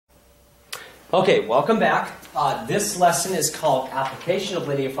Okay, welcome back. This lesson is called Application of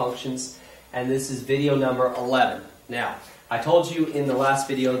Linear Functions, and this is video number 11. Now, I told you in the last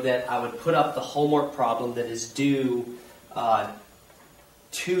video that I would put up the homework problem that is due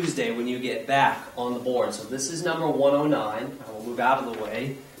Tuesday when you get back on the board. So this is number 109. I will move out of the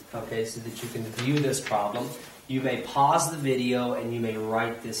way, okay, so that you can view this problem. You may pause the video and you may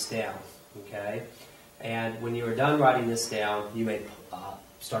write this down, okay? And when you are done writing this down, you may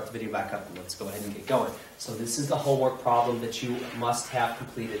start the video back up and let's go ahead and get going. So this is the homework problem that you must have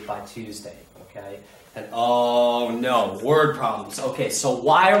completed by Tuesday, okay? And oh no, word problems. Okay, so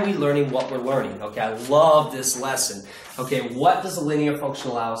why are we learning what we're learning? Okay, I love this lesson. Okay, what does a linear function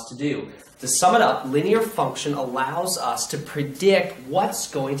allow us to do? To sum it up, linear function allows us to predict what's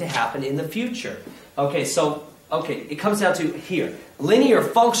going to happen in the future. Okay, so it comes down to here. Linear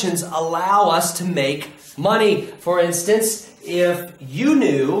functions allow us to make money. For instance, if you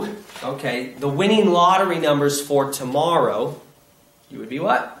knew, okay, the winning lottery numbers for tomorrow, you would be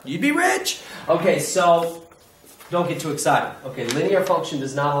what? You'd be rich. Okay, so don't get too excited. Okay, linear function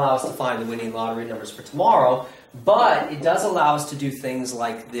does not allow us to find the winning lottery numbers for tomorrow, but it does allow us to do things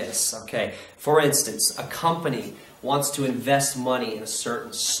like this. Okay, for instance, a company wants to invest money in a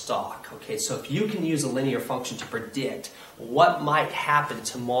certain stock. Okay, so if you can use a linear function to predict what might happen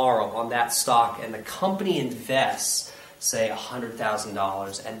tomorrow on that stock, and the company invests, say,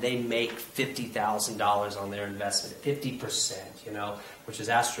 $100,000, and they make $50,000 on their investment, 50%, you know, which is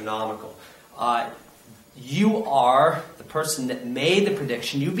astronomical. You are the person that made the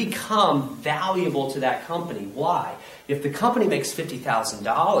prediction. You become valuable to that company. Why? If the company makes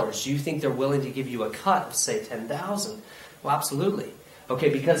 $50,000, you think they're willing to give you a cut of, say, $10,000? Well, absolutely. Okay,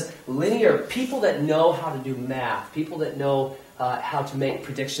 because people that know how to do math, people that know how to make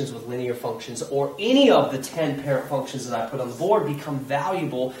predictions with linear functions, or any of the 10 parent functions that I put on the board, become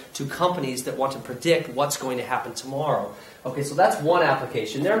valuable to companies that want to predict what's going to happen tomorrow. Okay, so that's one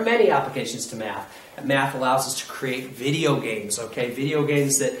application. There are many applications to math. Math allows us to create video games, okay, video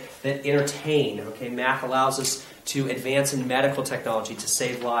games that entertain. Okay, math allows us to advance in medical technology to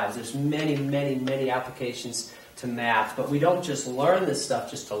save lives. There's many, many, many applications to math, but we don't just learn this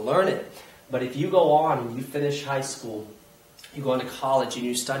stuff just to learn it. But if you go on and you finish high school, you go into college and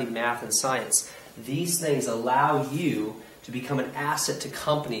you study math and science, these things allow you to become an asset to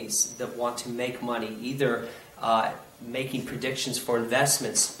companies that want to make money, either making predictions for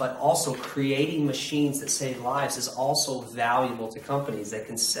investments, but also creating machines that save lives is also valuable to companies that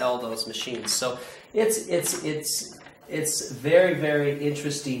can sell those machines. So it's very, very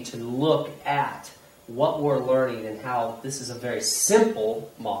interesting to look at what we're learning and how this is a very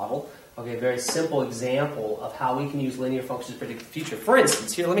simple model. Okay, a very simple example of how we can use linear functions to predict the future. For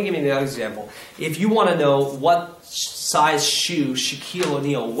instance, here, let me give you another example. If you want to know what size shoe Shaquille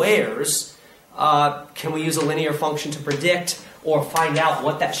O'Neal wears, can we use a linear function to predict or find out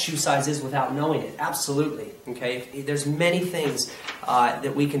what that shoe size is without knowing it? Absolutely. Okay, there's many things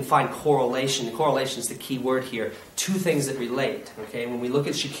that we can find correlation. The correlation is the key word here. Two things that relate. Okay, when we look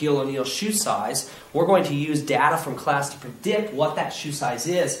at Shaquille O'Neal's shoe size, we're going to use data from class to predict what that shoe size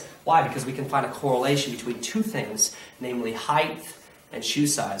is. Why? Because we can find a correlation between two things, namely height and shoe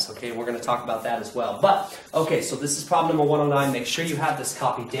size. Okay, we're going to talk about that as well. But, okay, so this is problem number 109. Make sure you have this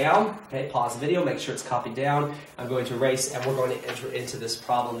copied down. Okay, pause the video, make sure it's copied down. I'm going to erase, and we're going to enter into this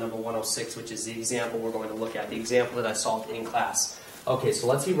problem number 106, which is the example we're going to look at, the example that I solved in class. Okay, so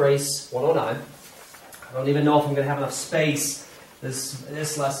let's erase 109. I don't even know if I'm going to have enough space.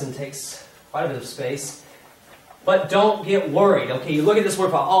 This lesson takes quite a bit of space. But don't get worried, okay? You look at this word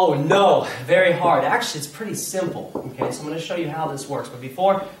file, oh no, very hard. Actually, it's pretty simple, okay? So I'm going to show you how this works. But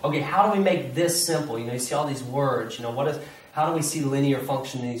before, okay, how do we make this simple? You know, you see all these words, you know, how do we see linear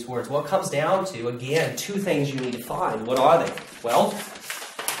function in these words? Well, it comes down to, again, two things you need to find. What are they? Well,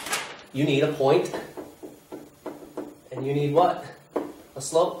 you need a point, and you need what? A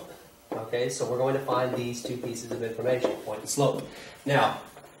slope. Okay, so we're going to find these two pieces of information, point and slope. Now,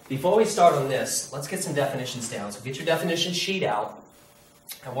 before we start on this, let's get some definitions down. So get your definition sheet out,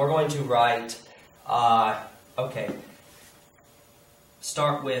 and we're going to write,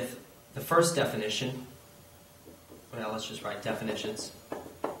 start with the first definition. Well, let's just write definitions.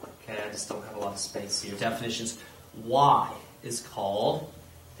 Okay, I just don't have a lot of space here. Definitions. Y is called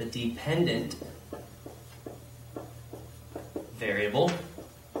the dependent variable.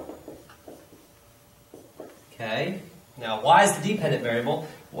 Okay, now y is the dependent variable.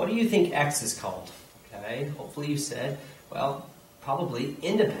 What do you think x is called? Okay, hopefully you said, well, probably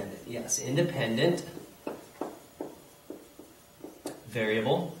independent. Yes, independent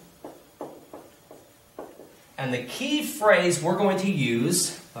variable. And the key phrase we're going to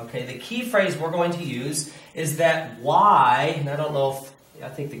use Okay, the key phrase we're going to use is that y, and I don't know if, I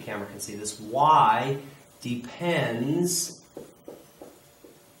think the camera can see this, y depends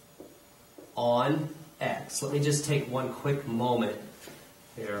on x. Let me just take one quick moment.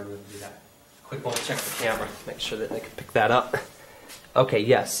 Here, I'm going to do that. Quick moment, check the camera, make sure that they can pick that up. Okay,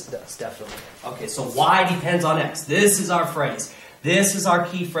 yes, it does, definitely. Okay, so y depends on x. This is our phrase. This is our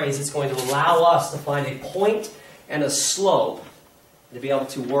key phrase. It's going to allow us to find a point and a slope to be able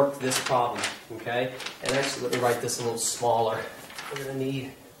to work this problem, okay? And actually, let me write this a little smaller. We're going to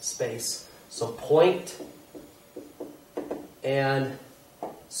need space. So point and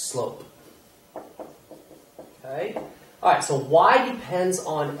slope, okay? All right, so y depends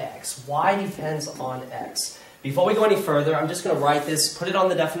on x. Y depends on x. Before we go any further, I'm just going to write this, put it on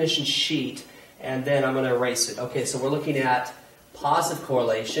the definition sheet, and then I'm going to erase it. Okay, so we're looking at positive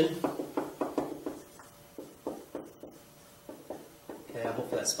correlation. Okay,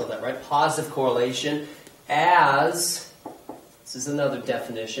 hopefully I spelled that right. Positive correlation as, this is another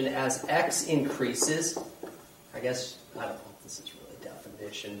definition, as x increases, I guess, I don't know if this is really a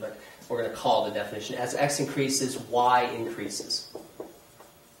definition, but we're going to call it a definition. As x increases, y increases.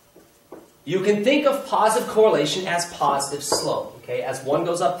 You can think of positive correlation as positive slope. Okay, as one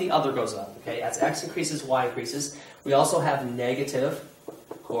goes up, the other goes up. Okay, as x increases, y increases. We also have negative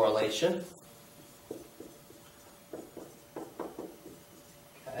correlation.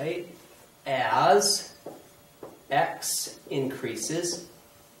 Okay, as x increases,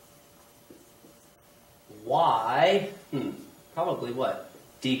 y, probably what?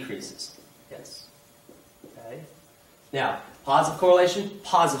 Decreases. Yes. Okay. Now, positive correlation,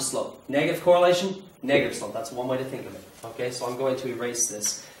 positive slope. Negative correlation, negative slope. That's one way to think of it. Okay, so I'm going to erase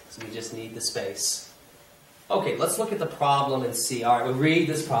this, so we just need the space. Okay, let's look at the problem and see. All right, we read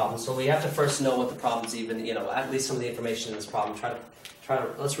this problem, so we have to first know what the problem's even, at least some of the information in this problem.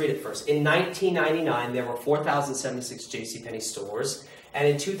 Let's read it first. In 1999, there were 4,076 JCPenney stores, and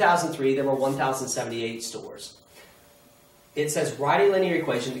in 2003, there were 1,078 stores. It says, write a linear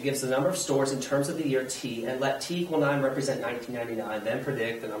equation that gives the number of stores in terms of the year t, and let t equal 9 represent 1999, then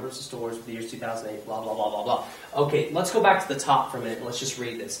predict the numbers of stores for the years 2008, blah, blah, blah, blah, blah. Okay, let's go back to the top for a minute, and let's just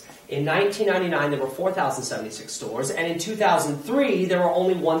read this. In 1999, there were 4,076 stores, and in 2003, there were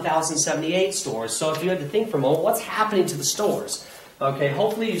only 1,078 stores. So if you had to think for a moment, what's happening to the stores? Okay,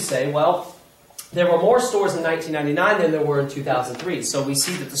 hopefully you say, well, there were more stores in 1999 than there were in 2003. So we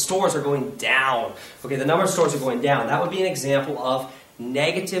see that the stores are going down. Okay, the number of stores are going down. That would be an example of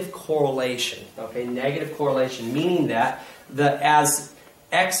negative correlation. Okay, negative correlation, meaning that as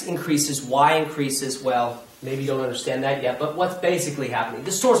x increases, y increases. Well, maybe you don't understand that yet, but what's basically happening?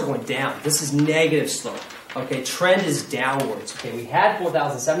 The stores are going down. This is negative slope. Okay, trend is downwards. Okay, we had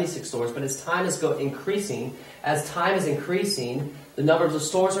 4,076 stores, but as time is increasing, the numbers of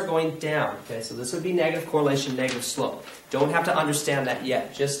stores are going down. Okay, so this would be negative correlation, negative slope. Don't have to understand that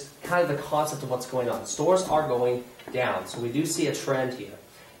yet. Just kind of the concept of what's going on. Stores are going down, so we do see a trend here.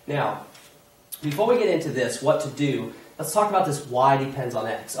 Now, before we get into this, what to do, let's talk about this y depends on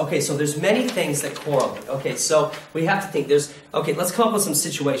x. Okay, so there's many things that correlate. Okay, so we have to think. Let's come up with some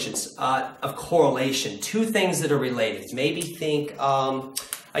situations of correlation. Two things that are related. Maybe think,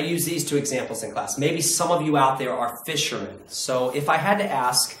 I use these two examples in class. Maybe some of you out there are fishermen. So if I had to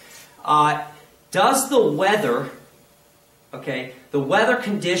ask, does the weather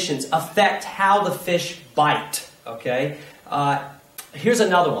conditions affect how the fish bite? Okay, here's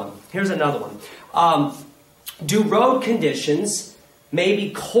another one. Do road conditions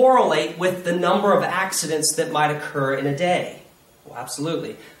maybe correlate with the number of accidents that might occur in a day? Well,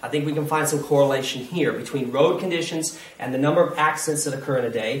 absolutely. I think we can find some correlation here between road conditions and the number of accidents that occur in a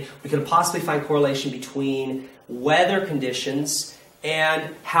day. We could possibly find correlation between weather conditions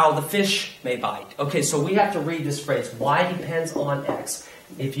and how the fish may bite. Okay, so we have to read this phrase, y depends on x.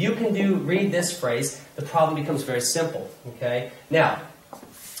 If you can read this phrase, the problem becomes very simple. Okay, now,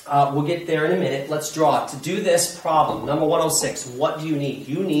 we'll get there in a minute. Let's draw it. To do this problem, number 106, what do you need?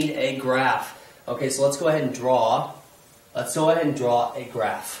 You need a graph. Okay, so let's go ahead and draw. Let's go ahead and draw a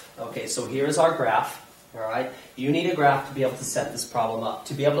graph. Okay, so here is our graph. All right, you need a graph to be able to set this problem up.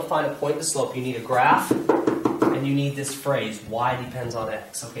 To be able to find a point and a slope, you need a graph, and you need this phrase, y depends on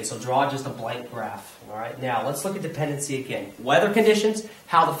x. Okay, so draw just a blank graph. All right, now let's look at dependency again. Weather conditions,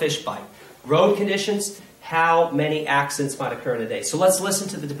 how the fish bite. Road conditions, how many accidents might occur in a day. So let's listen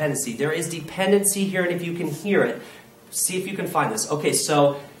to the dependency. There is dependency here, and if you can hear it, see if you can find this. Okay,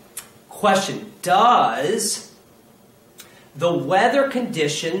 so question, does the weather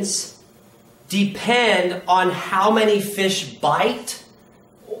conditions depend on how many fish bite?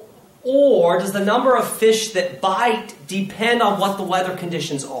 Or does the number of fish that bite depend on what the weather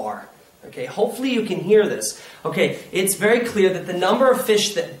conditions are? Okay, hopefully you can hear this. Okay, it's very clear that the number of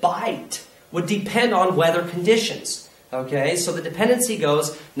fish that bite would depend on weather conditions. Okay, so the dependency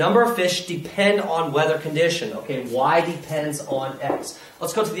goes, number of fish depend on weather condition. Okay, Y depends on X.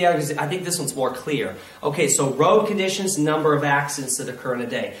 Let's go to the other, I think this one's more clear. Okay, so road conditions, number of accidents that occur in a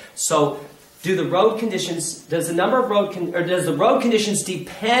day. So does the road conditions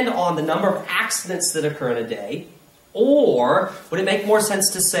depend on the number of accidents that occur in a day? Or would it make more sense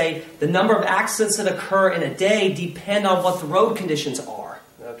to say the number of accidents that occur in a day depend on what the road conditions are?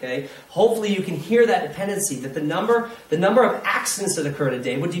 Okay? Hopefully you can hear that dependency, that the number of accidents that occur in a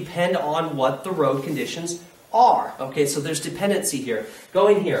day would depend on what the road conditions are. Okay, so there's dependency here.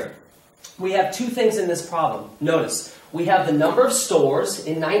 Going here, we have two things in this problem. Notice, we have the number of stores.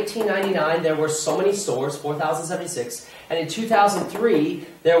 In 1999, there were so many stores, 4,076. And in 2003,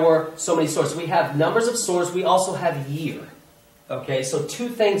 there were so many stores. We have numbers of stores. We also have year. Okay, so two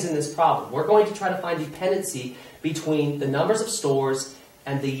things in this problem. We're going to try to find dependency between the numbers of stores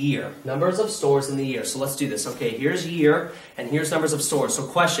and the year. Numbers of stores and the year. So let's do this. Okay, here's year, and here's numbers of stores. So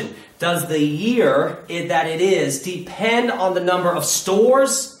question, does the year that it is depend on the number of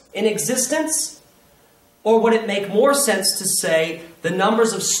stores in existence? Or would it make more sense to say the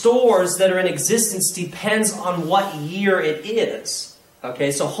numbers of stores that are in existence depends on what year it is?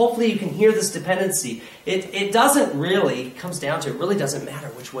 Okay, so hopefully you can hear this dependency. It doesn't really, it comes down to, it really doesn't matter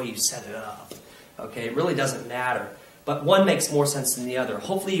which way you set it up. Okay, it really doesn't matter. But one makes more sense than the other.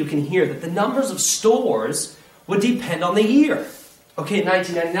 Hopefully you can hear that the numbers of stores would depend on the year. Okay, in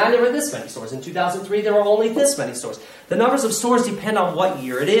 1999 there were this many stores. In 2003 there were only this many stores. The numbers of stores depend on what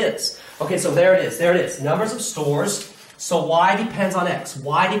year it is. Okay, so there it is. There it is. Numbers of stores. So Y depends on X.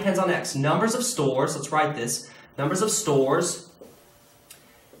 Y depends on X. Numbers of stores. Let's write this. Numbers of stores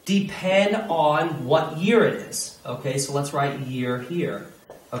depend on what year it is. Okay, so let's write year here.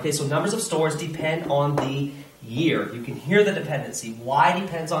 Okay, so numbers of stores depend on the year. You can hear the dependency. Y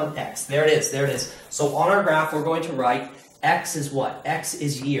depends on X. There it is. There it is. So on our graph we're going to write X is what? X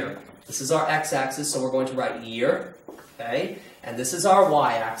is year. This is our X-axis, so we're going to write year. Okay? And this is our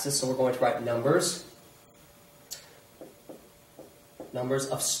Y-axis, so we're going to write numbers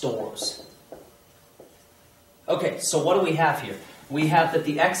of stores. Okay, so what do we have here? We have that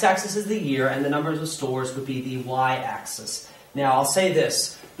the X-axis is the year, and the numbers of stores would be the Y-axis. Now, I'll say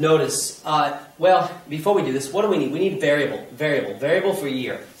this. Notice, well, before we do this, what do we need? We need variable for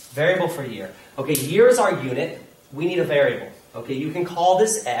year. Variable for year. Okay, year is our unit. We need a variable. Okay, you can call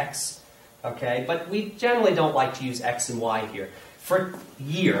this X. Okay, but we generally don't like to use X and Y here. For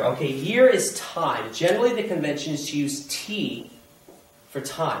year, okay, year is time. Generally the convention is to use T for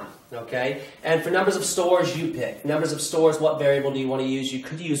time, okay? And for numbers of stores, you pick. Numbers of stores, what variable do you want to use? You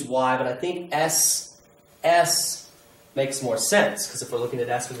could use Y, but I think S makes more sense, because if we're looking at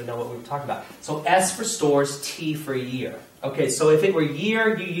S, we would know what we were talking about. So S for stores, T for year. Okay, so if it were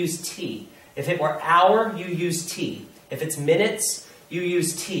year, you use T. If it were hour, you use T. If it's minutes, you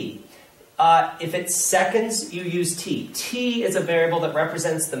use T. If it's seconds, you use T. T is a variable that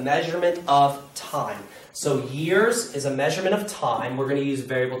represents the measurement of time. So years is a measurement of time. We're going to use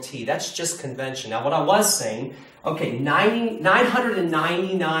variable T. That's just convention. Now what I was saying, okay,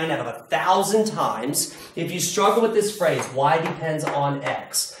 999 out of 1,000 times, if you struggle with this phrase, Y depends on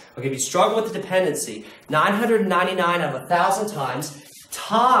X. Okay, if you struggle with the dependency, 999 out of 1,000 times,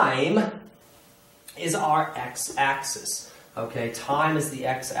 time is our X-axis. Okay, time is the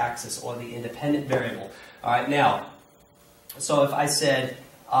X-axis, or the independent variable. All right, now, so if I said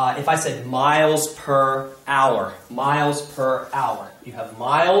miles per hour, you have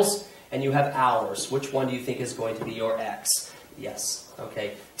miles and you have hours. Which one do you think is going to be your X? Yes,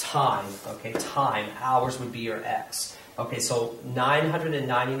 okay, time, hours would be your X. Okay, so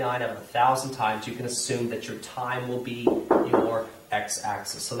 999 out of 1,000 times, you can assume that your time will be your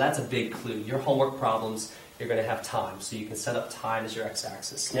X-axis. So that's a big clue. Your homework problems, you're going to have time. So you can set up time as your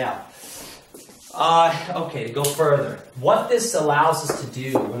X-axis. Now, okay, to go further, what this allows us to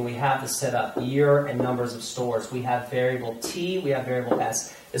do when we have this set up, year and numbers of stores, we have variable T, we have variable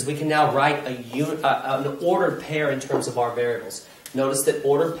S, is we can now write an ordered pair in terms of our variables. Notice that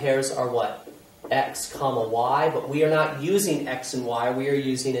ordered pairs are what? X, comma, Y, but we are not using X and Y, we are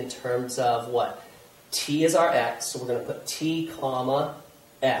using in terms of what? T is our X, so we're going to put T, comma,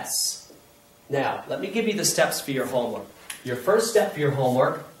 S. Now, let me give you the steps for your homework. Your first step for your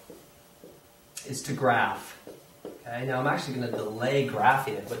homework is to graph. Okay, now I'm actually going to delay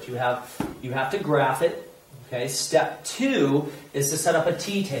graphing it, but you have to graph it. Okay, step 2 is to set up a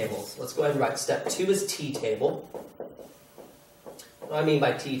T-table. Let's go ahead and write step 2 is T-table. What do I mean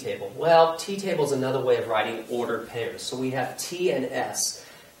by t-table? Well, t-table is another way of writing ordered pairs. So we have t and s.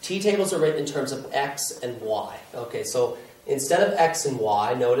 T-tables are written in terms of x and y. Okay, so instead of x and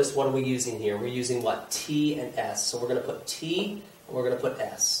y, notice what are we using here? We're using what? T and s. So we're going to put t and we're going to put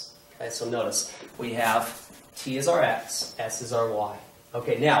s. Okay, so notice we have t is our x, s is our y.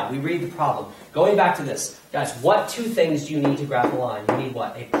 Okay, now we read the problem. Going back to this, guys, what two things do you need to graph a line? You need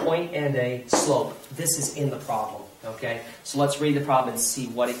what? A point and a slope. This is in the problem. Okay, so let's read the problem and see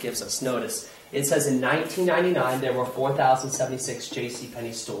what it gives us. Notice, it says in 1999 there were 4,076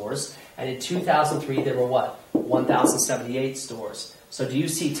 JCPenney stores, and in 2003 there were what? 1,078 stores. So do you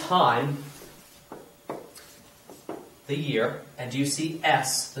see time, the year, and do you see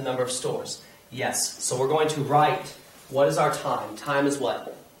S, the number of stores? Yes. So we're going to write, what is our time? Time is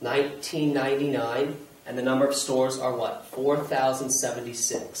what? 1999, and the number of stores are what?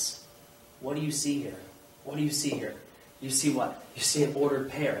 4,076. What do you see here? What do you see here? You see what? You see an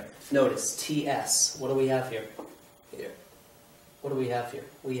ordered pair. Notice, TS. What do we have here? Here. What do we have here?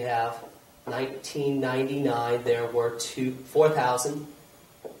 We have 1999. There were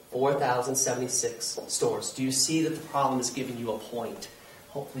 4,076 stores. Do you see that the problem is giving you a point?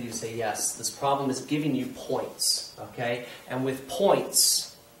 Hopefully you say yes. This problem is giving you points. Okay? And with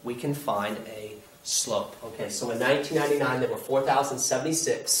points, we can find a slope. Okay, so in 1999, there were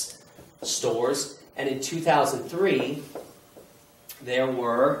 4,076 stores. And in 2003, there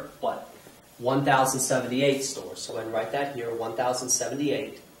were, what? 1,078 stores. So I'm going to write that here,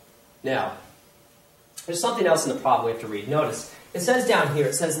 1,078. Now, there's something else in the problem we have to read. Notice, it says down here,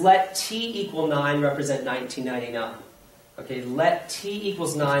 it says, let t equal 9 represent 1999. Okay, let t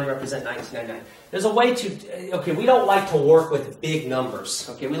equals 9 represent 1999. There's a way to, okay, we don't like to work with big numbers.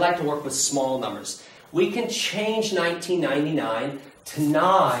 Okay, we like to work with small numbers. We can change 1999 to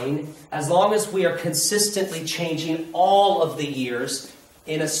 9 as long as we are consistently changing all of the years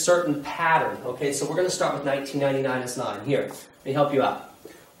in a certain pattern. Okay, so we're going to start with 1999 as 9. Here, let me help you out.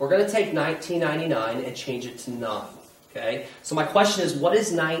 We're going to take 1999 and change it to 9. Okay, so my question is, what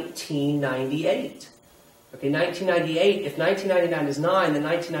is 1998? Okay, 1998, if 1999 is 9, then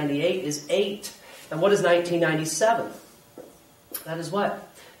 1998 is 8. And what is 1997? That is what?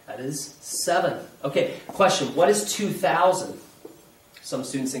 That is 7. Okay, question, what is 2000? Some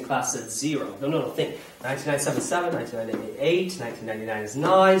students in class said 0. No, think. 1997 is 7, 1998 8, 1999 is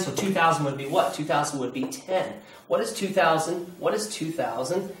 9, so 2000 would be what? 2000 would be 10. What is 2000? What is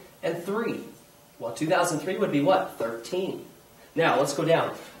 2003? Well, 2003 would be what? 13. Now, let's go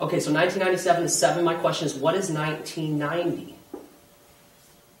down. Okay, so 1997 is 7. My question is, what is 1990?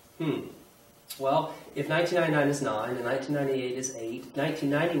 Well, if 1999 is 9 and 1998 is 8,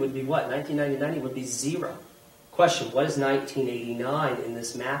 1990 would be what? 1990 would be 0. Question, what is 1989 in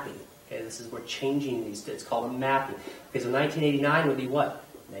this mapping? Okay, this is, we're changing these, it's called a mapping. Okay, so 1989 would be what?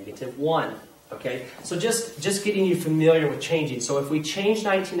 -1. Okay, so just getting you familiar with changing. So if we change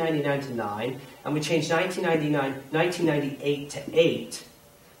 1999 to 9, and we change 1998 to 8,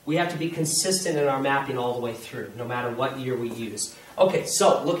 we have to be consistent in our mapping all the way through, no matter what year we use. Okay,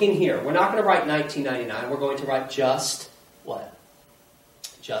 so looking here, we're not going to write 1999, we're going to write just what?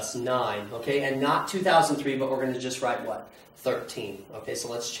 Just 9, okay? And not 2003, but we're going to just write what? 13. Okay, so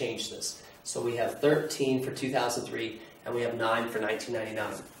let's change this. So we have 13 for 2003, and we have 9 for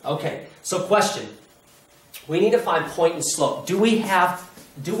 1999. Okay, so question. We need to find point and slope. Do we have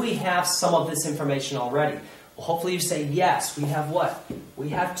some of this information already? Well, hopefully you say yes. We have what? We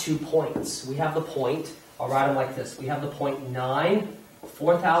have 2 points. We have the point, I'll write them like this. We have the point 9,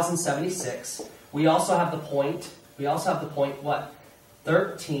 4,076. We also have the point what?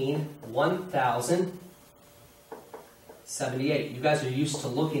 13, 1,078. You guys are used to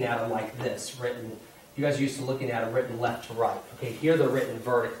looking at them like this, written. You guys are used to looking at them written left to right. Okay, here they're written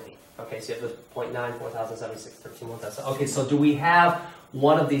vertically. Okay, so you have the 0.9, 4,076, 13, 1,000. Okay, so do we have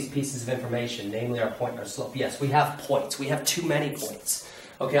one of these pieces of information, namely our point and our slope? Yes, we have points. We have too many points.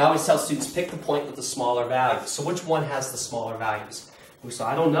 Okay, I always tell students, pick the point with the smaller values. So which one has the smaller values? So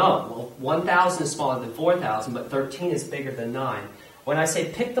I don't know. Well, 1,000 is smaller than 4,000, but 13 is bigger than 9. When I say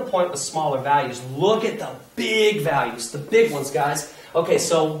pick the point with smaller values, look at the big values, the big ones, guys. Okay,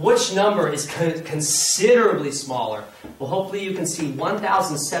 so which number is considerably smaller? Well, hopefully you can see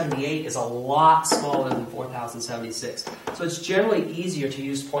 1,078 is a lot smaller than 4,076. So it's generally easier to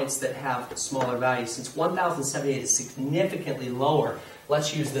use points that have smaller values. Since 1,078 is significantly lower,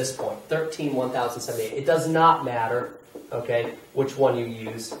 let's use this point, 13, 1,078. It does not matter, okay, which one you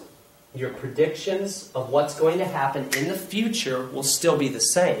use. Your predictions of what's going to happen in the future will still be the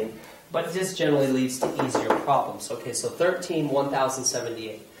same, but this generally leads to easier problems. Okay, so 13,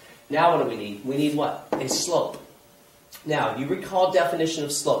 1,078. Now what do we need? We need what? A slope. Now, you recall definition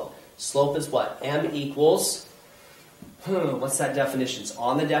of slope. Slope is what? M equals, what's that definition? It's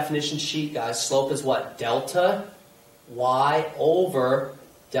on the definition sheet, guys. Slope is what? Delta y over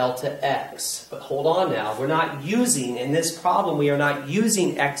delta x. But hold on now. We're not using, in this problem, we are not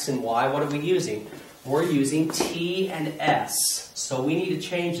using x and y. What are we using? We're using t and s. So we need to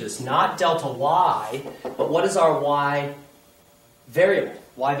change this. Not delta y, but what is our y variable?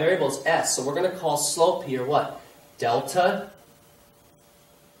 Y variable is s. So we're going to call slope here what? Delta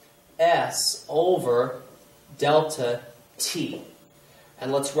s over delta t.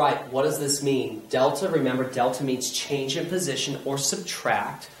 And let's write, what does this mean? Delta, remember, delta means change in position or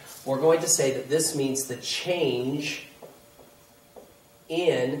subtract. We're going to say that this means the change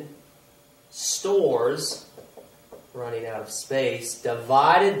in stores, running out of space,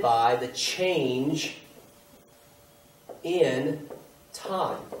 divided by the change in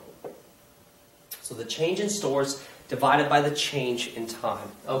time. So the change in stores divided by the change in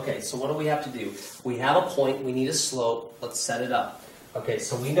time. Okay, so what do we have to do? We have a point, we need a slope. Let's set it up. Okay,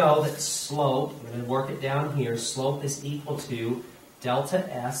 so we know that slope, I'm going to work it down here, slope is equal to delta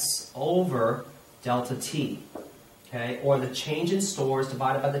s over delta t. Okay, or the change in stores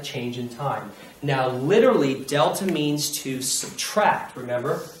divided by the change in time. Now, literally, delta means to subtract.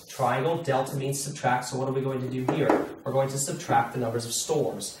 Remember, triangle, delta means subtract. So what are we going to do here? We're going to subtract the numbers of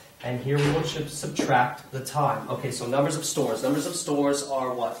stores. And here we will subtract the time. Okay, so numbers of stores. Numbers of stores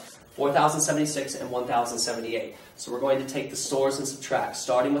are what? 4,076 and 1,078. So we're going to take the stores and subtract.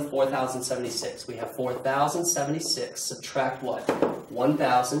 Starting with 4,076. We have 4,076. Subtract what?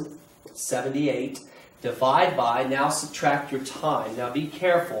 1,078. Divide by, now subtract your time. Now be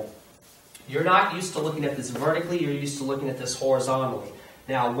careful. You're not used to looking at this vertically, you're used to looking at this horizontally.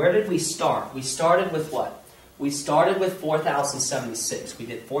 Now, where did we start? We started with what? We started with 4,076. We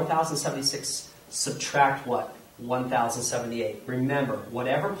did 4,076 subtract what? 1,078. Remember,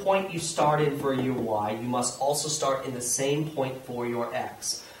 whatever point you start in for your y, you must also start in the same point for your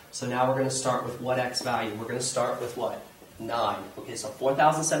x. So now we're going to start with what x value? We're going to start with what? 9. Okay, so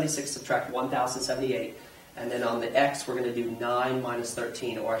 4,076 subtract 1,078. And then on the x, we're going to do 9 minus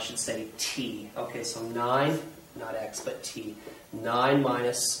 13, or I should say t. Okay, so 9, not x, but t. 9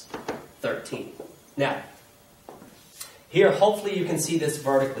 minus 13. Now, here, hopefully you can see this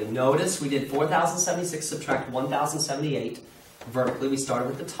vertically. Notice we did 4,076 subtract 1,078. Vertically, we started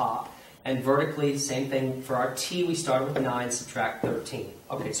with the top. And vertically, same thing for our t, we started with 9, subtract 13.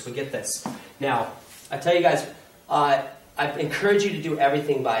 Okay, so we get this. Now, I tell you guys, I encourage you to do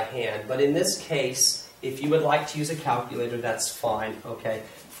everything by hand. But in this case, if you would like to use a calculator, that's fine. Okay,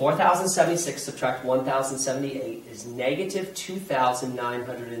 4,076 subtract 1,078 is negative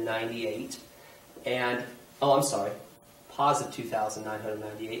 2,998. And, oh, I'm sorry. Positive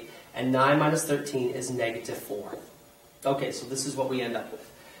 2,998, and 9 minus 13 is negative 4. Okay, so this is what we end up with.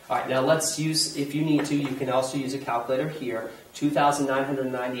 All right, now let's use, if you need to, you can also use a calculator here.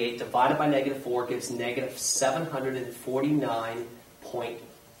 2,998 divided by negative 4 gives negative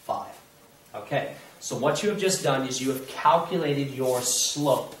 749.5. Okay, so what you have just done is you have calculated your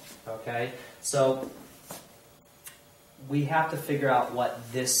slope. Okay, so we have to figure out what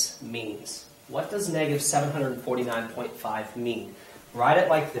this means. What does negative 749.5 mean? Write it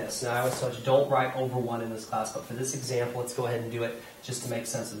like this. Now, I always told you, don't write over 1 in this class, but for this example, let's go ahead and do it just to make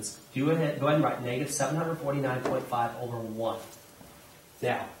sense of this. Go ahead and write negative 749.5 over 1.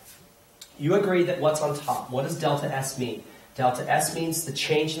 Now, you agree that what's on top? What does delta S mean? Delta S means the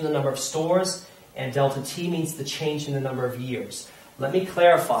change in the number of stores, and delta T means the change in the number of years. Let me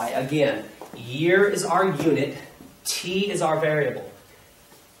clarify again. Year is our unit. T is our variable.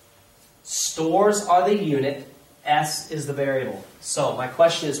 Stores are the unit, S is the variable. So my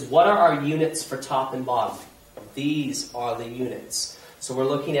question is, what are our units for top and bottom? These are the units. So we're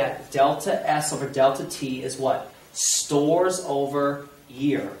looking at delta S over delta T is what? Stores over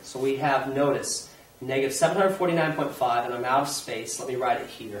year. So we have, notice, negative 749.5, and I'm out of space. Let me write it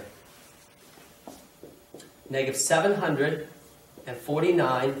here. Negative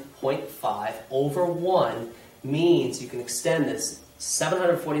 749.5 over 1 means you can extend this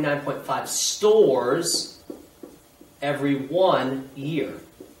 749.5 stores every 1 year.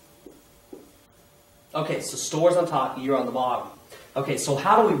 Okay, so stores on top, year on the bottom. Okay, so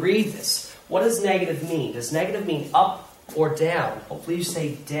how do we read this? What does negative mean? Does negative mean up or down? Hopefully you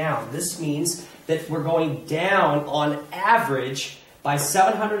say down. This means that we're going down on average by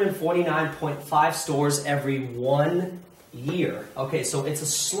 749.5 stores every 1 year. Okay, so it's a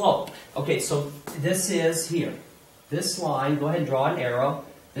slope. Okay, so this is here. This line, go ahead and draw an arrow.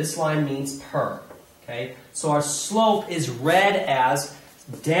 This line means per. Okay, so our slope is read as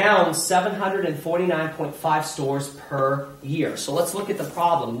down 749.5 stores per year. So let's look at the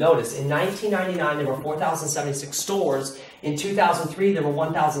problem. Notice, in 1999 there were 4,076 stores. In 2003 there were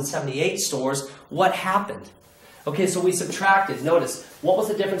 1,078 stores. What happened? Okay, so we subtracted. Notice, what was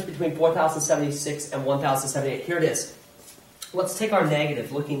the difference between 4,076 and 1,078? Here it is. Let's take our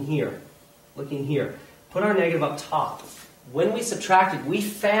negative, looking here. Looking here. Put our negative up top. When we subtracted, we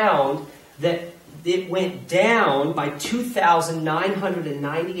found that it went down by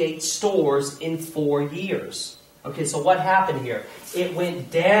 2,998 stores in 4 years. Okay, so what happened here? It went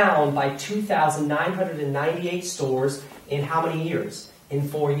down by 2,998 stores in how many years? In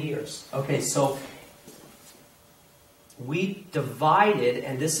 4 years. Okay, so we divided,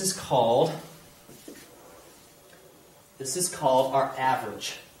 and this is called our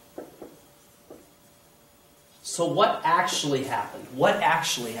average. So what actually happened? What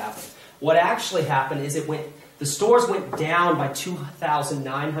actually happened? What actually happened is the stores went down by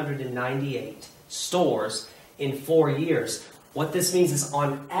 2,998 stores in 4 years. What this means is,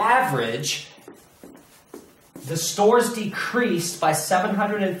 on average, the stores decreased by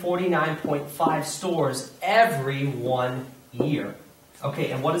 749.5 stores every 1 year.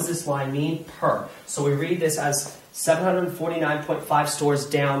 Okay, and what does this line mean? Per. So we read this as 749.5 stores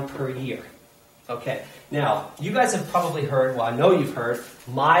down per year. Okay, now, you guys have probably heard, well, I know you've heard,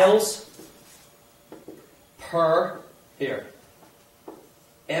 miles per, here,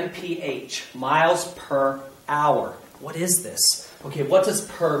 MPH, miles per hour. What is this? Okay, what does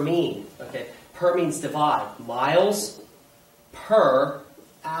per mean? Okay, per means divide. Miles per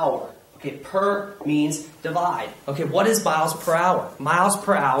hour. Okay, per means divide. Okay, what is miles per hour? Miles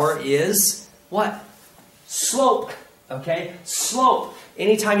per hour is what? Slope. Okay, slope.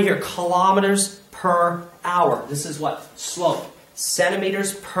 Anytime you hear kilometers per hour, this is what? Slope.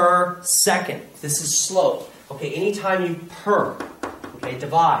 Centimeters per second, this is slope. Okay, anytime you per, okay,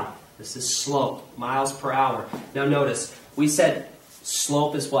 divide, this is slope, miles per hour. Now notice, we said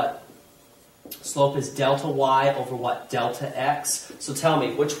slope is what? Slope is delta y over what? Delta x. So tell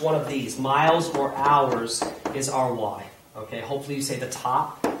me, which one of these, miles or hours, is our y? Okay, hopefully you say the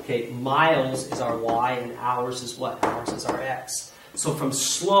top. Okay, miles is our y and hours is what? Hours is our x. So from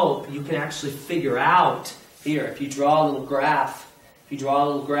slope, you can actually figure out, here, if you draw a little graph,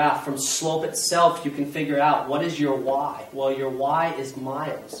 from slope itself, you can figure out what is your y. Well, your y is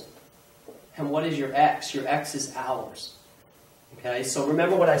miles. And what is your x? Your x is hours. Okay, so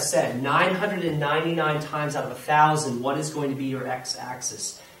remember what I said. 999 times out of 1,000, what is going to be your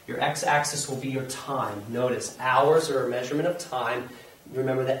x-axis? Your x-axis will be your time. Notice, hours are a measurement of time.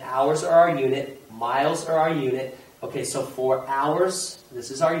 Remember that hours are our unit, miles are our unit. Okay, so for hours,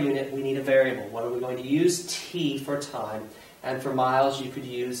 this is our unit, we need a variable. What are we going to use? T for time. And for miles, you could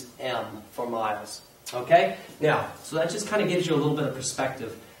use M for miles. Okay? Now, so that just kind of gives you a little bit of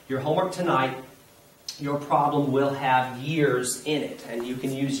perspective. Your homework tonight, your problem will have years in it. And you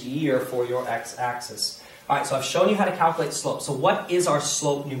can use year for your x-axis. All right, so I've shown you how to calculate slope. So what is our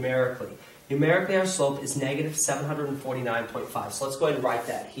slope numerically? Numerically, our slope is negative 749.5. So let's go ahead and write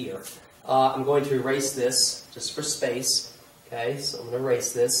that here. I'm going to erase this just for space. Okay, so I'm going to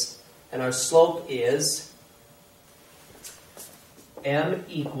erase this. And our slope is M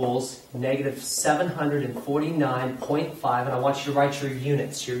equals negative 749.5, and I want you to write your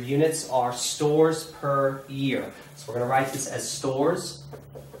units. Your units are stores per year. So we're going to write this as stores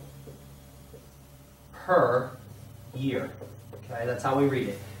per year. Okay, that's how we read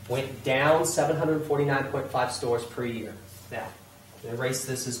it. Went down 749.5 stores per year. Now, I'm going to erase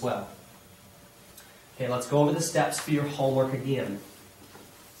this as well. Okay, let's go over the steps for your homework again.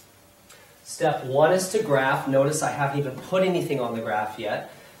 Step 1 is to graph. Notice I haven't even put anything on the graph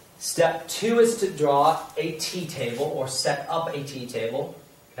yet. Step 2 is to draw a t-table or set up a t-table.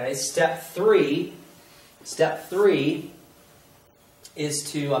 Okay. Step 3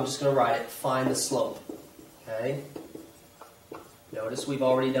 is to, I'm just going to write it, find the slope. Okay. Notice we've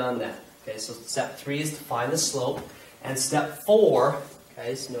already done that. Okay, so step 3 is to find the slope. And step 4,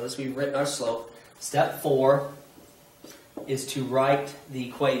 okay, so notice we've written our slope. Step 4 is to write the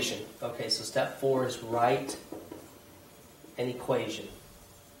equation. Okay, so step 4 is write an equation.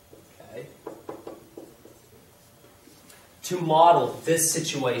 Okay. To model this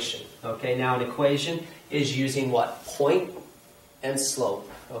situation. Okay, now an equation is using what? Point and slope.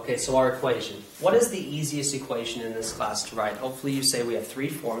 Okay, so our equation. What is the easiest equation in this class to write? Hopefully you say we have 3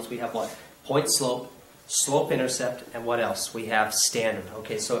 forms. We have what? Point slope, slope intercept, and what else? We have standard.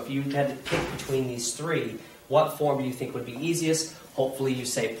 Okay, so if you had to pick between these 3, what form do you think would be easiest? Hopefully you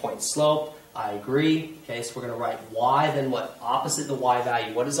say point slope. I agree. Okay, so we're going to write y, then what? Opposite the y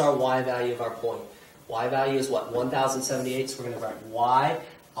value. What is our y value of our point? Y value is what? 1,078. So we're going to write Y.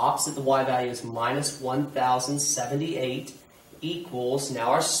 Opposite the Y value is minus 1,078 equals, now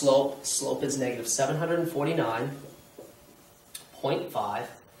our slope is negative 749.5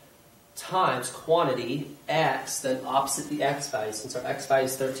 times quantity x, then opposite the x value. Since our x value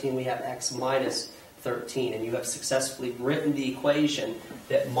is 13, we have x minus 13. And you have successfully written the equation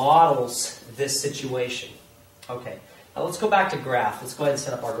that models this situation. Okay, now let's go back to graph. Let's go ahead and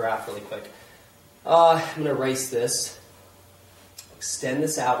set up our graph really quick. I'm going to erase this, extend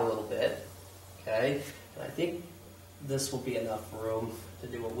this out a little bit, okay? And I think this will be enough room to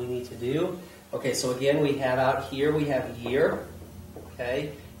do what we need to do. Okay, so again, we have out here, we have year,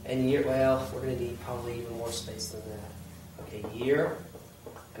 okay? And year, well, we're going to need probably even more space than that. Okay, year,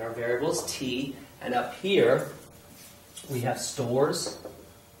 and our variable is t. And up here, we have stores,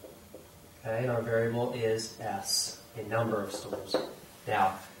 okay? And our variable is s, a number of stores.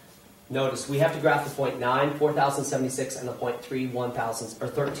 Now, notice we have to graph the point 9, 4,076, and the point 3,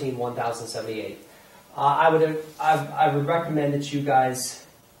 13, 1,078. I would recommend that you guys,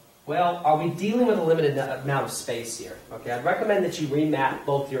 well, are we dealing with a limited amount of space here? Okay, I'd recommend that you remap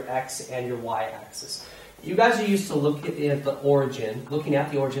both your x and your y axis. You guys are used to looking at the origin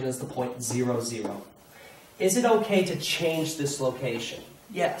as the point 0, 0. Is it okay to change this location?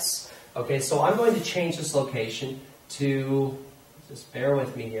 Yes. Okay, so I'm going to change this location to, just bear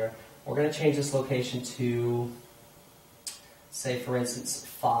with me here, we're going to change this location to, say for instance,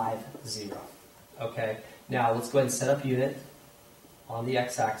 5, 0. Okay, now let's go ahead and set up unit on the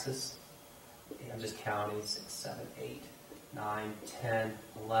x-axis. I'm just counting 6, 7, 8, 9, 10,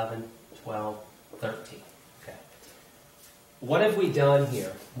 11, 12, 13. Okay. What have we done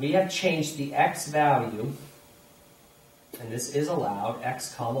here? We have changed the x value, and this is allowed,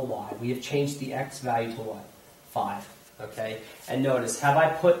 x comma y. We have changed the x value to what? 5. Okay, and notice, have I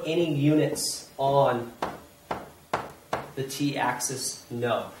put any units on the t-axis?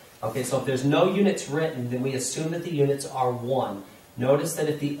 No. Okay, so if there's no units written, then we assume that the units are 1. Notice that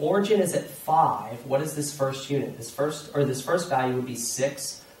if the origin is at 5, what is this first unit? This first value would be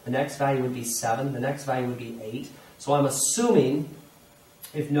 6, the next value would be 7, the next value would be 8. So I'm assuming,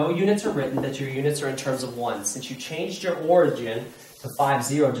 if no units are written, that your units are in terms of 1. Since you changed your origin to 5,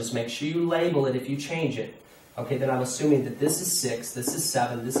 0, just make sure you label it if you change it. Okay, then I'm assuming that this is 6, this is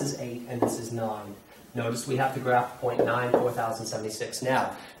 7, this is 8, and this is 9. Notice we have to graph point 9, 4,076.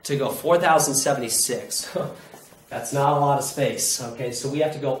 Now, to go 4,076, that's not a lot of space. Okay, so we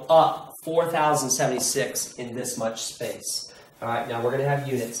have to go up 4,076 in this much space. All right, now we're going to have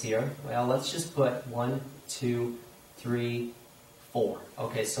units here. Well, let's just put 1, 2, 3, 4.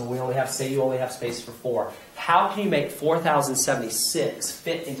 Okay, so we only have, say you only have space for 4. How can you make 4,076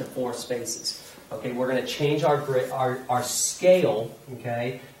 fit into 4 spaces? Okay, we're going to change our scale,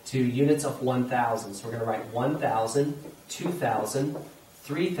 okay, to units of 1,000. So we're going to write 1,000, 2,000,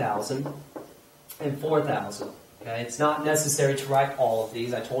 3,000, and 4,000. Okay, it's not necessary to write all of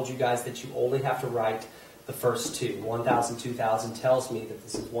these. I told you guys that you only have to write the first two. 1,000, 2,000 tells me that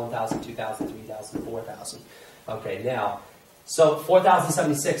this is 1,000, 2,000, 3,000, 4,000. Okay, now, so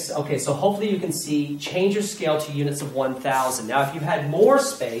 4,076. Okay, so hopefully you can see, change your scale to units of 1,000. Now, if you had more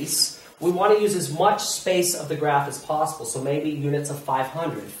space, we want to use as much space of the graph as possible. So maybe units of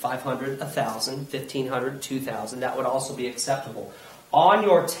 500, 500, 1,000, 1,500, 2,000. That would also be acceptable. On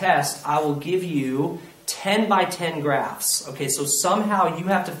your test, I will give you 10 by 10 graphs. Okay, so somehow you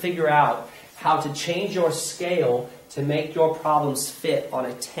have to figure out how to change your scale to make your problems fit on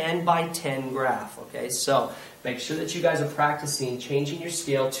a 10 by 10 graph. Okay, so make sure that you guys are practicing changing your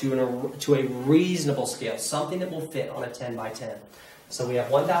scale to a reasonable scale, something that will fit on a 10 by 10. So we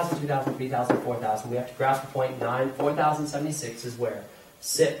have 1,000, 2,000, 3,000, 4,000. We have to graph the point 9. 4,076 is where?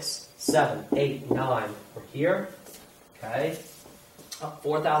 6, 7, 8, 9. We're here. Okay.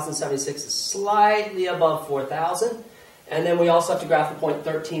 4,076 is slightly above 4,000. And then we also have to graph the point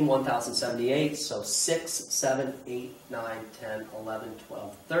 13, 1,078. So 6, 7, 8, 9, 10, 11,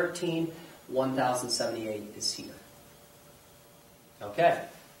 12, 13. 1,078 is here. Okay.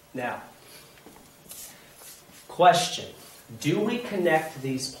 Now, question. Do we connect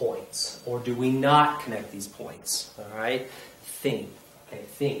these points, or do we not connect these points? All right? Think. Okay,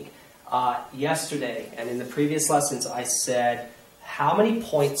 think. Yesterday, and in the previous lessons, I said, how many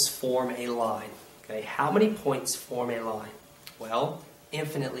points form a line? Okay, how many points form a line? Well,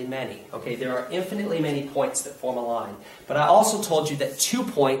 infinitely many. Okay, there are infinitely many points that form a line. But I also told you that 2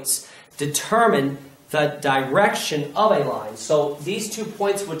 points determine the direction of a line. So these 2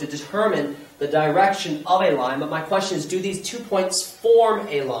 points would determine the direction of a line. But my question is, do these 2 points form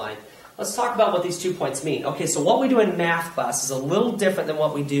a line? let's talk about what these 2 points mean. Okay, so what we do in math class is a little different than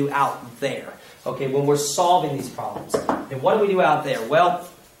what we do out there. Okay, when we're solving these problems. And what do we do out there? Well,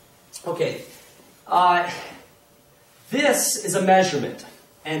 okay, this is a measurement,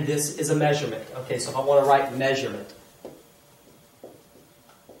 and this is a measurement. Okay, so if I want to write measurement, I'm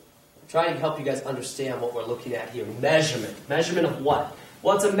trying to help you guys understand what we're looking at here. Measurement. Measurement of what?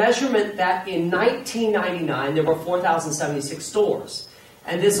 Well, it's a measurement that in 1999 there were 4,076 stores.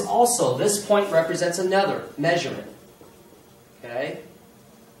 And this point represents another measurement. Okay?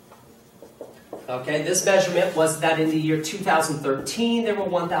 Okay, this measurement was that in the year 2013 there were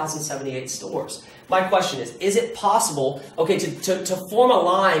 1,078 stores. My question is it possible, okay, to form a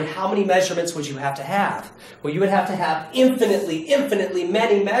line, how many measurements would you have to have? Well, you would have to have infinitely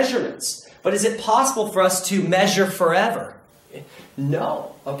many measurements. But is it possible for us to measure forever?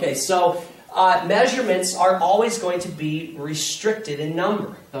 No. Okay, so measurements are always going to be restricted in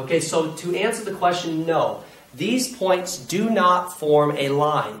number. Okay, so to answer the question, no. These points do not form a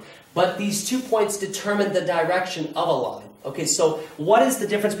line. But these 2 points determine the direction of a line. Okay, so what is the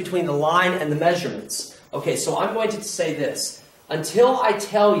difference between the line and the measurements? Okay, so I'm going to say this. Until I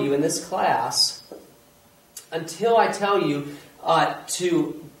tell you in this class, until I tell you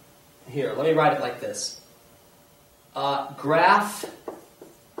here, let me write it like this. Graph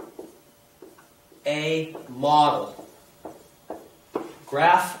a model.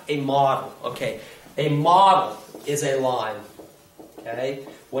 Graph a model. Okay, a model is a line. Okay?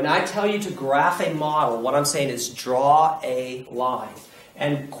 When I tell you to graph a model, what I'm saying is draw a line.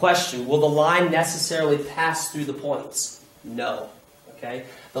 And question, will the line necessarily pass through the points? No. Okay?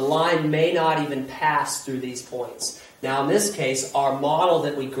 The line may not even pass through these points. Now in this case, our model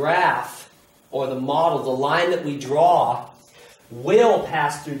that we graph, or the line that we draw, will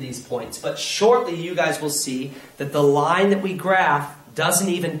pass through these points. But shortly you guys will see that the line that we graph doesn't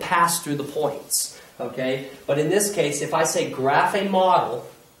even pass through the points. Okay? But in this case, if I say graph a model,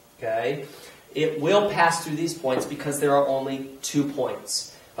 okay, it will pass through these points because there are only 2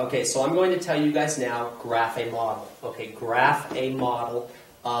 points. Okay, so I'm going to tell you guys now, graph a model. Okay, graph a model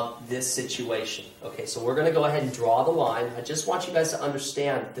of this situation. Okay, so we're going to go ahead and draw the line. I just want you guys to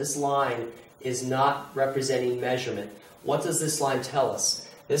understand that this line is not representing measurement. What does this line tell us?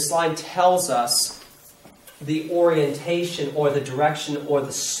 This line tells us the orientation or the direction or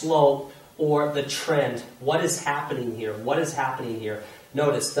the slope or the trend. What is happening here? What is happening here?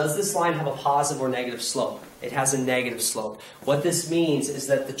 Notice, does this line have a positive or negative slope? It has a negative slope. What this means is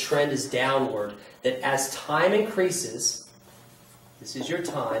that the trend is downward. That as time increases, this is your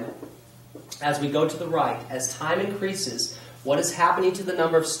time, as we go to the right, as time increases, what is happening to the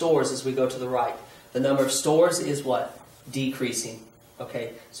number of stores as we go to the right? The number of stores is what? Decreasing.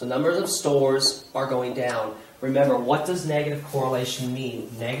 Okay, so numbers of stores are going down. Remember, what does negative correlation mean?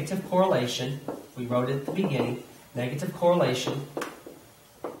 Negative correlation, we wrote it at the beginning, negative correlation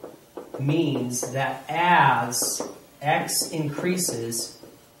means that as x increases,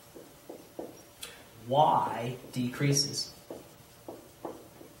 y decreases.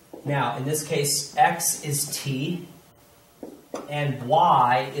 Now, in this case, x is t and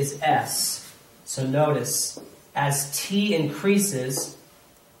y is s. So notice, as t increases,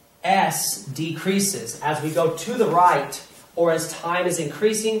 s decreases. As we go to the right, or as time is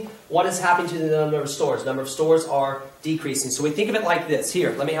increasing, what is happening to the number of stores? The number of stores are decreasing. So we think of it like this.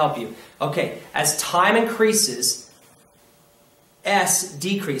 Here, let me help you. Okay, as time increases, s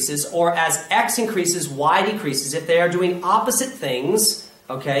decreases, or as x increases, y decreases. If they are doing opposite things,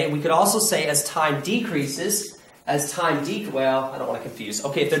 okay, we could also say as time decreases, well, I don't want to confuse.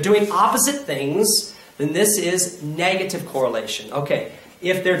 Okay, if they're doing opposite things, then this is negative correlation. Okay,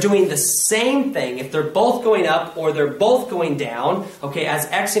 if they're doing the same thing, if they're both going up or they're both going down, okay, as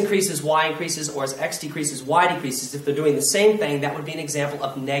x increases, y increases, or as x decreases, y decreases, if they're doing the same thing, that would be an example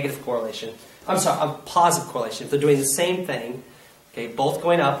of negative correlation. I'm sorry, of positive correlation. If they're doing the same thing, okay, both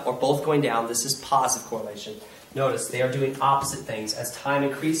going up or both going down, this is positive correlation. Notice they are doing opposite things. As time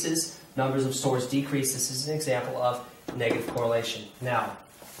increases, numbers of stores decrease. This is an example of negative correlation. Now,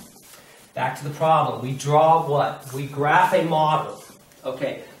 back to the problem. We draw what? We graph a model.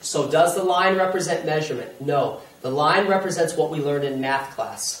 Okay, so does the line represent measurement? No. The line represents what we learned in math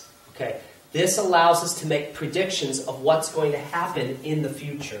class. Okay, this allows us to make predictions of what's going to happen in the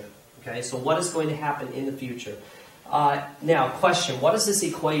future. Okay, so what is going to happen in the future? Now, question, what is this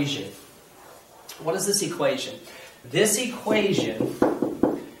equation? What is this equation? This equation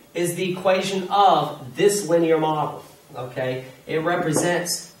is the equation of this linear model. Okay, it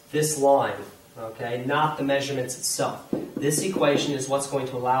represents this line. Okay, not the measurements itself. This equation is what's going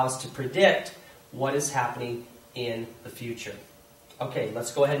to allow us to predict what is happening in the future. Okay,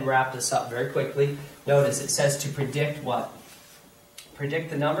 let's go ahead and wrap this up very quickly. Notice it says to predict what?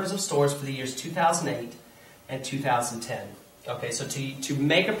 Predict the numbers of stores for the years 2008 and 2010. Okay, so to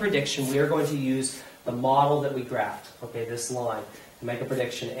make a prediction, we are going to use the model that we graphed. Okay, this line, to make a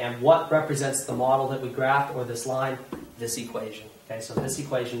prediction. And what represents the model that we graphed, or this line? This equation. Okay, so this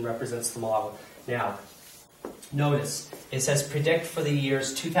equation represents the model. Now, notice, it says predict for the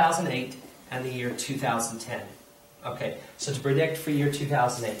years 2008 and the year 2010. Okay, so to predict for year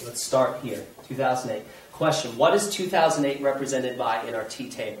 2008, let's start here, 2008. Question, what is 2008 represented by in our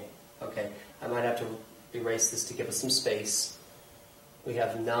t-table? Okay, I might have to erase this to give us some space. We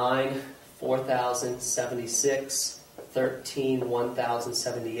have 9, 4,076, 13,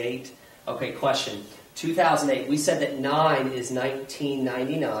 1,078. Okay, question, 2008, we said that 9 is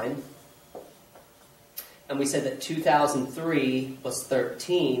 1999, and we said that 2003 was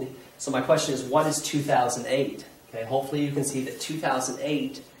 13, so my question is, what is 2008? Okay, hopefully you can see that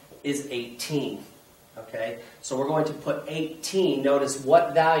 2008 is 18. Okay, so we're going to put 18. Notice,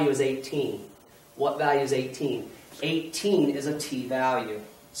 what value is 18? What value is 18? 18 is a t-value.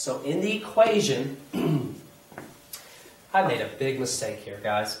 So in the equation, I made a big mistake here,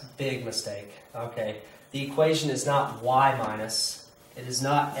 guys. Big mistake. Okay, the equation is not y minus. It is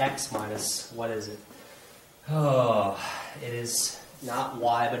not x minus. What is it? Oh, it is not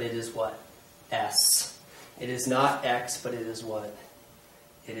y, but it is what? S. It is not x, but it is what?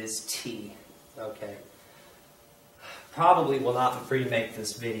 It is t. Okay. Probably will not remake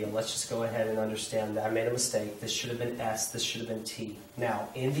this video. Let's just go ahead and understand that I made a mistake. This should have been s, this should have been t. Now,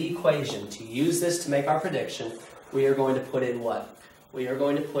 in the equation, to use this to make our prediction, we are going to put in what? We are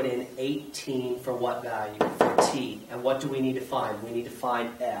going to put in 18 for what value? For t. And what do we need to find? We need to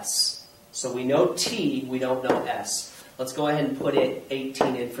find s. So we know t, we don't know s. Let's go ahead and put in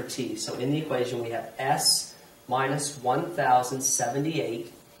 18 in for t. So in the equation, we have s minus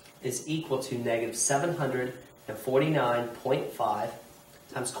 1,078 is equal to negative 749.5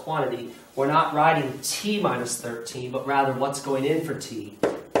 times quantity. We're not writing t minus 13, but rather what's going in for t?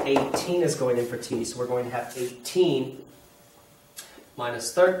 18 is going in for t, so we're going to have 18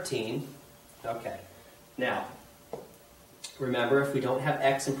 minus 13. Okay. Now, remember, if we don't have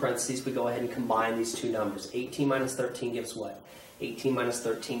x in parentheses, we go ahead and combine these two numbers. 18 minus 13 gives what? 18 minus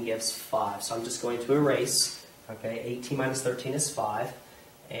 13 gives 5. So I'm just going to erase. Okay, 18 minus 13 is 5.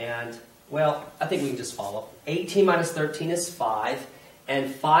 And, well, I think we can just follow. 18 minus 13 is 5.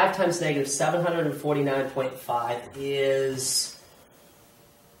 And 5 times negative 749.5 is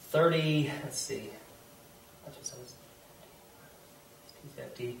 30, let's see,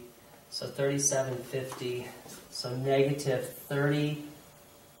 50. So 3750. So negative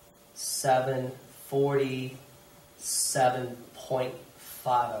 3747.5,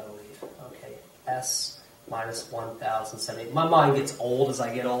 I believe. Okay, S minus 1,070. My mind gets old as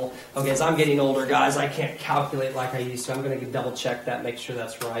I get old. Okay, as I'm getting older, guys, I can't calculate like I used to. I'm going to double check that, make sure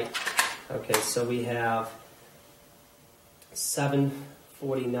that's right. Okay, so we have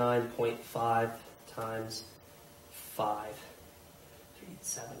 749.5 times 5.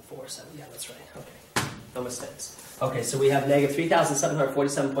 3747. Yeah, that's right. Okay. No mistakes. Okay, so we have negative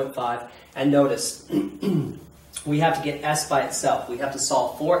 3,747.5. And notice, we have to get s by itself. We have to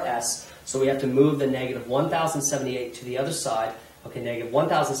solve for s. So we have to move the negative 1,078 to the other side. Okay, negative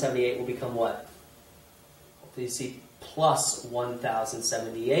 1,078 will become what? You see, plus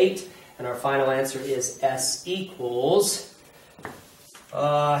 1,078. And our final answer is s equals,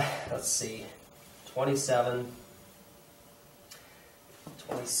 let's see, 26.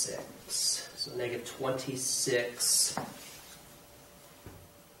 So negative 26,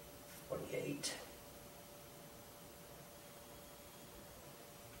 48.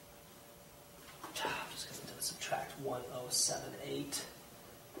 I'm just going to subtract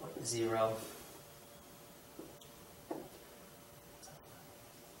 1078.0.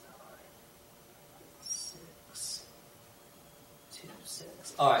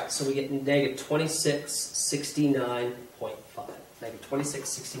 Alright, so we get negative 2669.5. Negative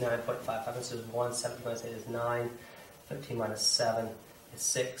 2669.5. 5 minus 1, 7 minus 8 is 9. 13 minus 7 is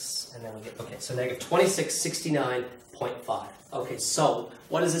 6. And then we get, okay, so negative 2669.5. Okay, so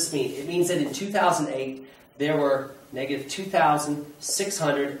what does this mean? It means that in 2008, there were negative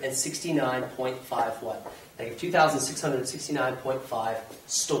 2,669.5 what? Negative 2,669.5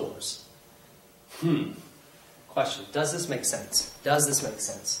 stores. Question, does this make sense? Does this make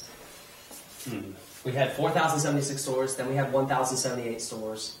sense? We had 4,076 stores, then we had 1,078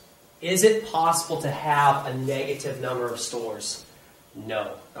 stores. Is it possible to have a negative number of stores?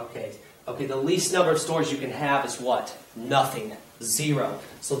 No. Okay. Okay, the least number of stores you can have is what? Nothing. 0.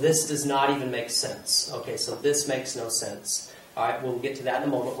 So this does not even make sense. Okay, so this makes no sense. All right, we'll get to that in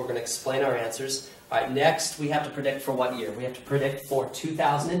a moment. We're going to explain our answers. All right, next we have to predict for what year? We have to predict for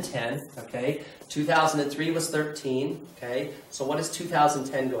 2010, okay? 2003 was 13, okay? So what is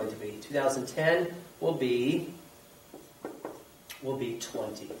 2010 going to be? 2010 will be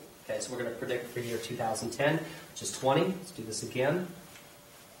 20. Okay, so we're going to predict for year 2010, which is 20. Let's do this again.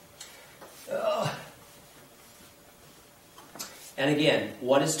 And again,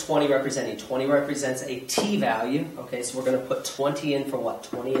 what is 20 representing? 20 represents a t value. Okay, so we're going to put 20 in for what?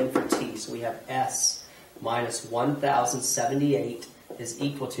 20 in for t. So we have s minus 1,078 is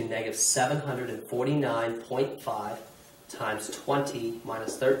equal to negative 749.5 times 20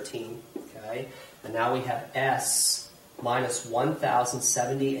 minus 13. Okay, and now we have s minus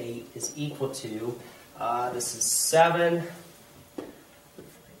 1,078 is equal to, this is 7,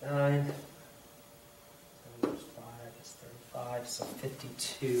 9, so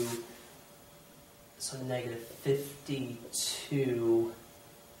 52, so negative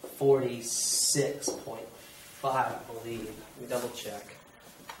 5246.5, I believe. Let me double check.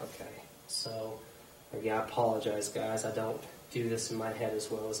 Okay, so again, I apologize, guys. I don't do this in my head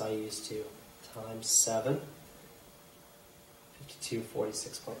as well as I used to. Times 7,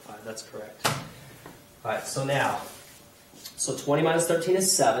 5246.5, that's correct. All right, so now, so 20 minus 13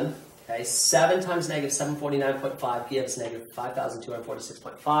 is 7. Okay, 7 times negative 749.5 gives negative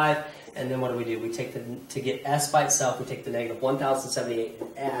 5,246.5. And then what do? We take to get s by itself, we take the negative 1,078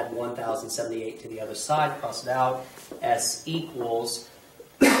 and add 1,078 to the other side, cross it out. S equals,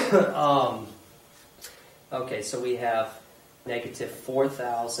 okay, so we have negative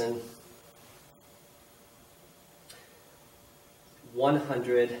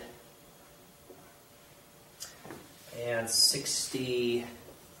 4,168.5.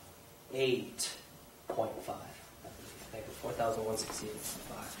 Negative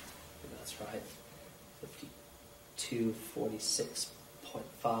 4,168.5. That's right.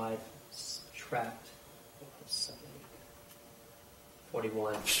 5246.5 subtract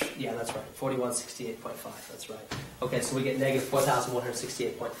 41. Yeah, that's right. 4168.5. That's right. Okay, so we get negative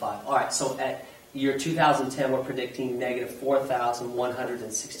 4,168.5. All right, so at year 2010, we're predicting negative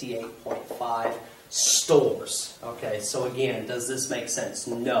 4,168.5 stores. Okay, so again, does this make sense?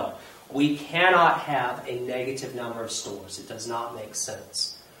 No. We cannot have a negative number of stores. It does not make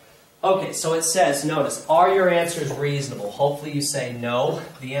sense. Okay, so it says, notice, are your answers reasonable? Hopefully you say no,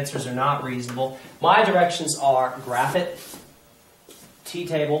 the answers are not reasonable. My directions are graph it,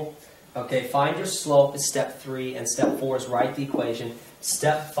 t-table, okay, find your slope is step 3, and step 4 is write the equation.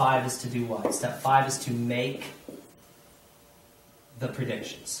 Step 5 is to do what? Step 5 is to make the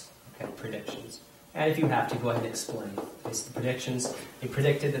predictions. Okay, predictions. And if you have to, go ahead and explain. Okay, so the predictions, they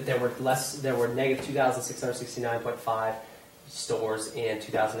predicted that there were negative 2,669.5 stores in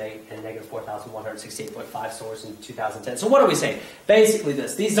 2008 and negative 4,168.5 stores in 2010. So what are we saying? Basically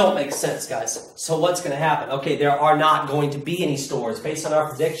this. These don't make sense, guys. So what's going to happen? Okay, there are not going to be any stores. Based on our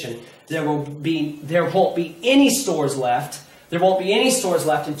prediction, there won't be any stores left. There won't be any stores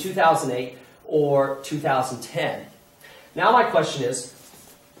left in 2008 or 2010. Now my question is,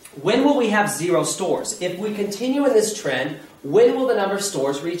 when will we have 0 stores? If we continue in this trend, when will the number of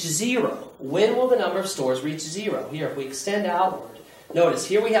stores reach 0? When will the number of stores reach 0? Here, if we extend outward, notice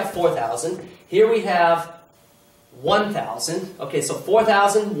here we have 4,000. Here we have 1,000. Okay, so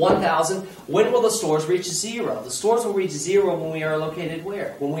 4,000, 1,000. When will the stores reach 0? The stores will reach 0 when we are located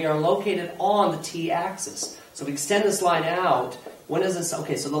where? When we are located on the t-axis. So if we extend this line out, when is this?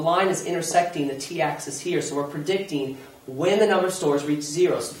 Okay, so the line is intersecting the t-axis here, so we're predicting when the number of stores reach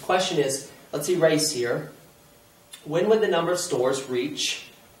 0. So the question is, let's erase here. When would the number of stores reach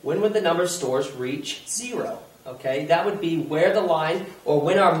 0? Okay, that would be where the line, or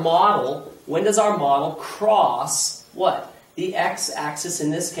when does our model cross what? The x-axis, in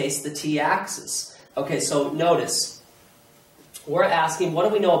this case, the t-axis. Okay, so notice, we're asking, what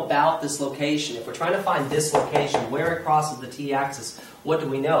do we know about this location? If we're trying to find this location, where it crosses the t-axis, what do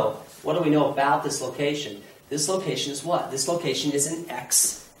we know? What do we know about this location? This location is what? This location is an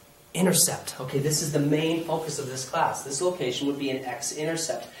x-intercept. Okay, this is the main focus of this class. This location would be an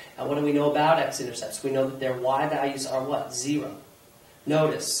x-intercept. And what do we know about x-intercepts? We know that their y values are what? 0.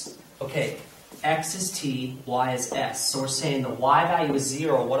 Notice, okay, x is t, y is s. So we're saying the y value is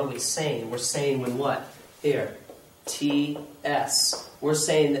 0. What are we saying? We're saying when what? Here, t, s. We're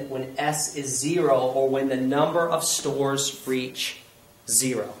saying that when s is 0, or when the number of stores reach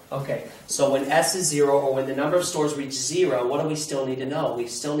 0. Okay, so when s is 0, or when the number of stores reach 0, what do we still need to know? We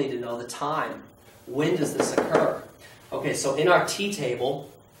still need to know the time. When does this occur? Okay, so in our t-table,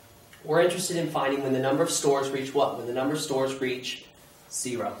 we're interested in finding when the number of stores reach what? When the number of stores reach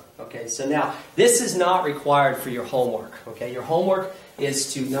 0. Okay, so now this is not required for your homework. Okay, your homework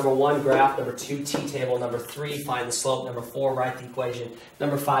is to, number 1, graph, number 2, t-table, number 3, find the slope, number 4, write the equation,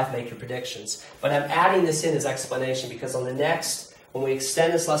 number 5, make your predictions. But I'm adding this in as explanation because on the next, when we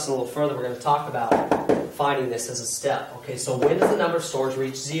extend this lesson a little further, we're going to talk about finding this as a step. Okay, so when does the number of stores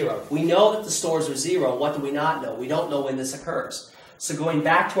reach 0? We know that the stores are 0. What do we not know? We don't know when this occurs. So going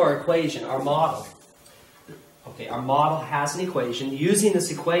back to our equation, our model. Okay, our model has an equation. Using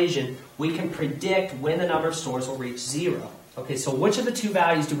this equation, we can predict when the number of stores will reach 0. Okay, so which of the two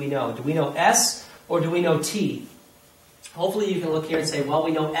values do we know? Do we know S or do we know T? Hopefully you can look here and say, well,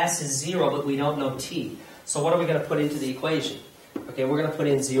 we know S is 0, but we don't know T. So what are we going to put into the equation? Okay, we're going to put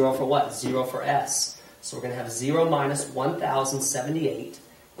in 0 for what? 0 for S. So we're going to have 0 minus 1,078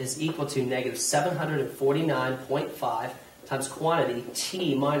 is equal to negative 749.5 times quantity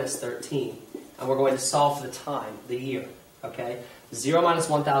T minus 13. And we're going to solve for the time, the year. Okay? 0 minus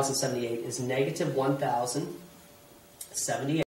 1,078 is negative 1,078.